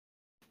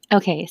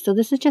Okay, so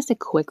this is just a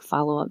quick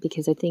follow-up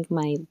because I think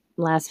my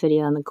last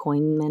video on the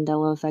coin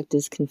Mandela effect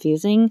is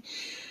confusing.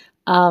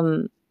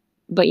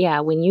 But yeah,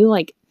 when you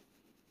like,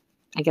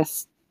 I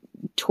guess,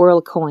 twirl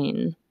a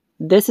coin,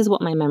 this is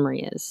what my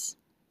memory is.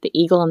 The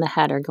eagle and the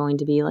head are going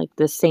to be like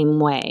the same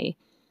way,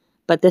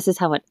 but this is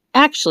how it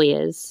actually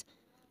is.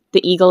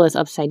 The eagle is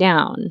upside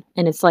down,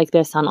 and it's like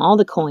this on all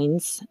the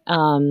coins.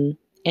 And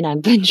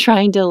I've been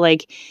trying to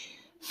like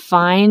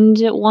find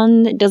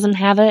one that doesn't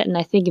have it, and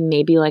I think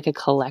maybe like a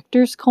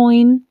collector's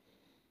coin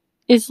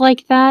is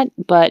like that,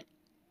 but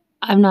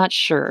I'm not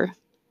sure.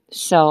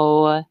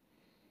 So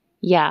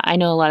yeah, I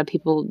know a lot of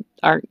people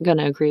aren't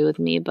gonna agree with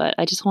me, but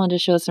I just wanted to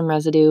show some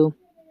residue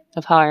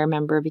of how I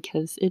remember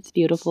because it's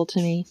beautiful to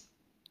me.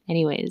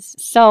 Anyways,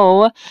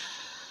 so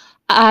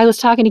I was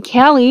talking to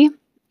Cali,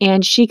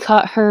 and she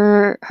cut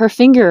her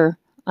finger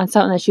on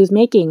something that she was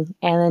making,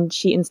 and then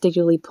she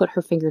instinctively put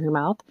her finger in her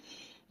mouth,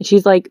 and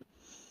she's like,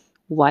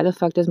 why the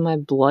fuck does my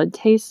blood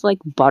taste like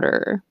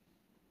butter?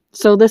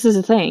 So this is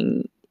the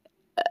thing.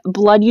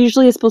 Blood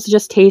usually is supposed to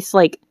just taste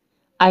like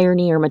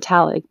irony or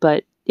metallic,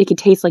 but it could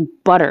taste like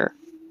butter.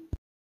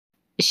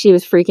 She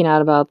was freaking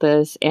out about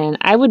this, and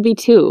I would be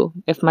too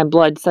if my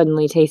blood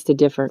suddenly tasted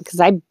different, because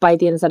I bite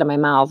the inside of my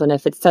mouth, and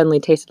if it suddenly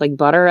tasted like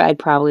butter, I'd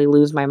probably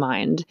lose my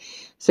mind.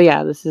 So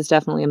yeah, this is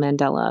definitely a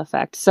Mandela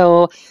effect.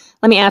 So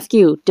let me ask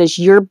you, does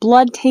your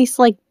blood taste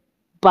like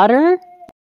butter?